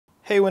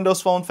Hey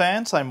Windows Phone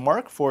fans, I'm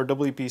Mark for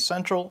WP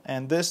Central,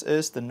 and this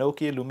is the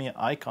Nokia Lumia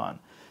icon.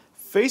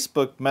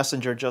 Facebook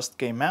Messenger just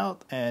came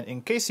out, and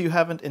in case you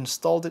haven't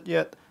installed it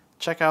yet,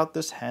 check out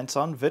this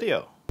hands-on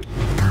video.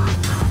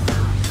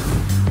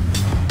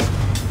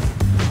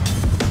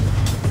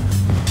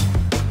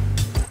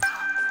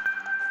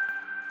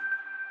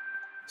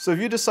 So if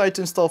you decide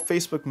to install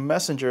Facebook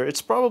Messenger,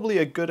 it's probably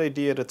a good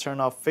idea to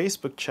turn off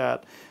Facebook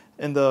chat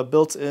in the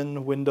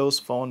built-in Windows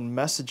Phone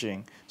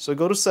messaging. So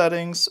go to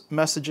Settings,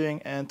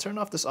 Messaging, and turn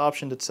off this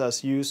option that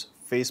says Use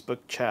Facebook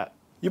Chat.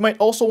 You might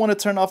also want to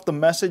turn off the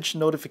message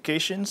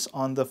notifications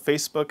on the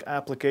Facebook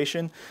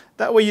application.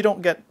 That way you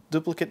don't get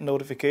duplicate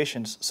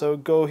notifications. So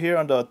go here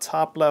on the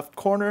top left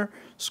corner,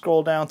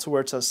 scroll down to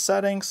where it says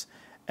Settings,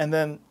 and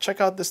then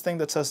check out this thing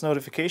that says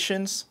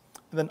Notifications.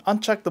 And then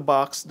uncheck the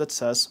box that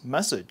says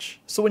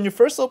Message. So when you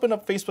first open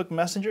up Facebook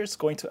Messenger, it's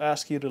going to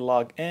ask you to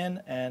log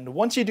in, and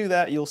once you do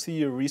that, you'll see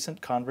your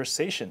recent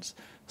conversations.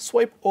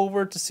 Swipe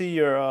over to see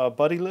your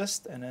buddy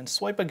list, and then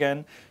swipe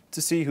again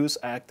to see who's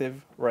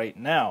active right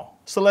now.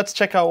 So let's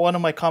check out one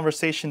of my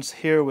conversations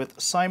here with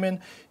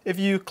Simon. If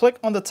you click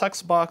on the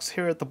text box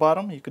here at the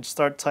bottom, you could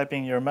start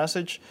typing your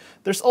message.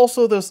 There's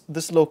also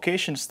this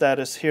location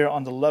status here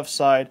on the left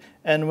side,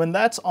 and when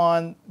that's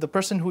on, the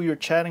person who you're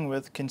chatting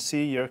with can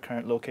see your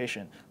current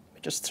location.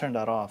 Just turn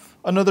that off.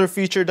 Another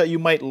feature that you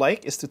might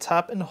like is to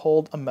tap and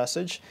hold a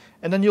message,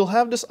 and then you'll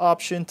have this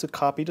option to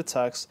copy the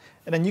text,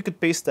 and then you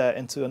could paste that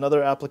into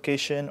another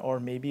application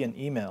or maybe an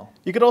email.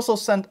 You could also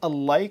send a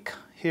like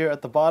here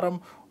at the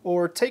bottom,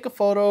 or take a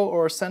photo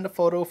or send a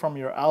photo from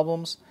your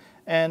albums.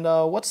 And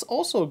what's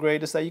also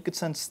great is that you could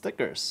send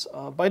stickers.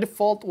 By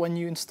default, when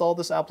you install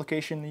this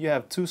application, you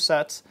have 2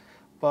 sets,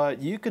 but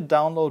you could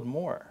download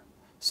more.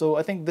 So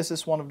I think this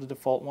is one of the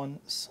default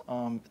ones.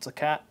 It's a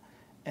cat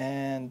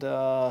and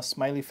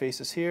smiley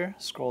faces here.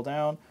 Scroll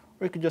down,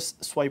 or you could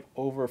just swipe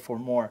over for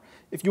more.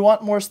 If you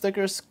want more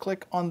stickers,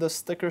 click on the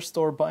sticker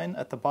store button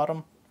at the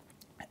bottom.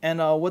 And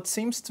what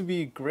seems to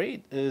be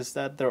great is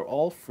that they're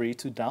all free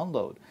to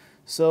download.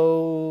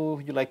 So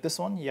you like this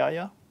one?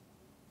 Yeah.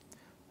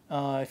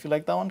 If you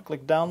like that one,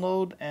 click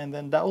download, and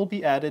then that will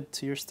be added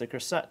to your sticker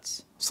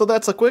sets. So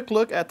that's a quick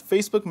look at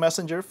Facebook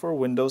Messenger for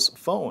Windows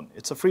Phone.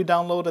 It's a free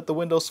download at the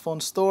Windows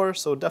Phone store,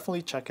 so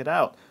definitely check it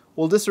out.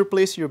 Will this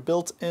replace your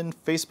built-in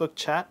Facebook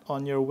chat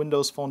on your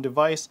Windows Phone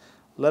device?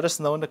 Let us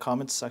know in the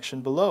comments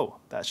section below.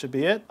 That should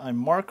be it. I'm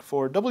Mark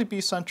for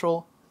WP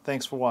Central.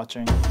 Thanks for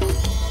watching.